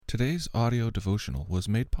Today's audio devotional was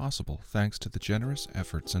made possible thanks to the generous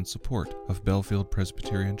efforts and support of Bellefield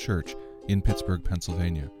Presbyterian Church in Pittsburgh,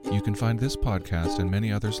 Pennsylvania. You can find this podcast and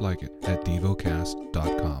many others like it at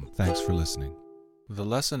Devocast.com. Thanks for listening. The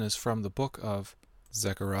lesson is from the book of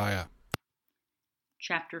Zechariah.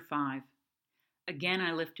 Chapter 5. Again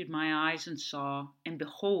I lifted my eyes and saw, and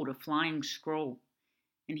behold, a flying scroll.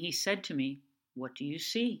 And he said to me, "What do you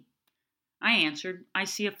see?" I answered, "I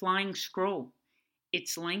see a flying scroll.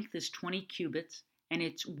 Its length is 20 cubits, and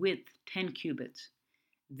its width 10 cubits.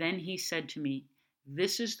 Then he said to me,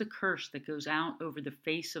 "This is the curse that goes out over the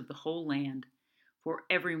face of the whole land. For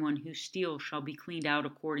everyone who steals shall be cleaned out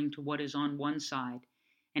according to what is on one side,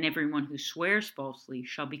 and everyone who swears falsely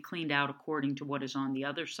shall be cleaned out according to what is on the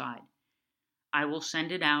other side. I will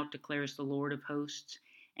send it out, declares the Lord of hosts,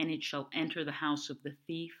 and it shall enter the house of the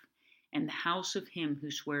thief, and the house of him who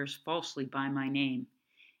swears falsely by my name,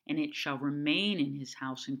 and it shall remain in his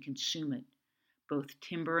house and consume it, both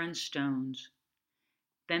timber and stones."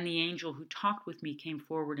 Then the angel who talked with me came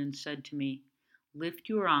forward and said to me, "Lift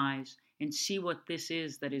your eyes and see what this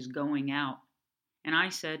is that is going out." And I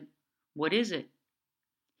said, "What is it?"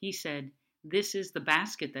 He said, "This is the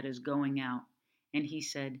basket that is going out." And he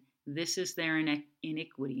said, "This is their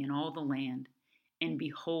iniquity in all the land." And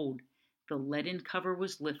behold, the leaden cover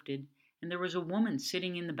was lifted, and there was a woman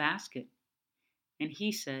sitting in the basket. And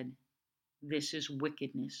he said, "This is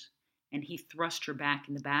wickedness." And he thrust her back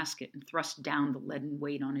in the basket and thrust down the leaden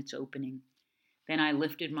weight on its opening. Then I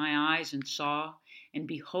lifted my eyes and saw, and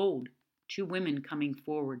behold, 2 women coming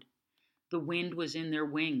forward. The wind was in their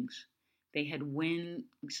wings. They had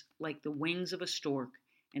wings like the wings of a stork,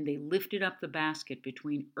 and they lifted up the basket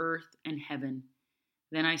between earth and heaven.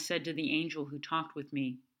 Then I said to the angel who talked with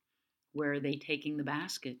me, "Where are they taking the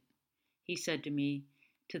basket?" He said to me,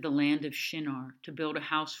 "To the land of Shinar, to build a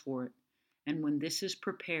house for it. And when this is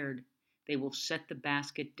prepared, they will set the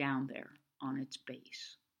basket down there on its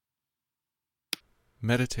base."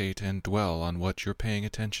 Meditate and dwell on what you're paying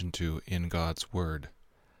attention to in God's Word.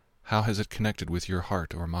 How has it connected with your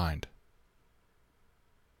heart or mind?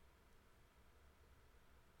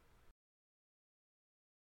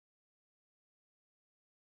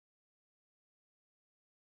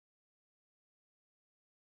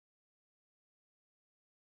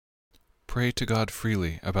 Pray to God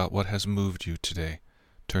freely about what has moved you today.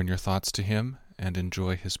 Turn your thoughts to Him and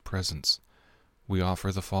enjoy His presence. We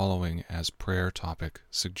offer the following as prayer topic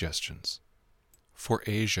suggestions. For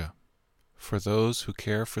Asia, for those who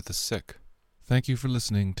care for the sick. Thank you for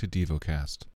listening to Devocast.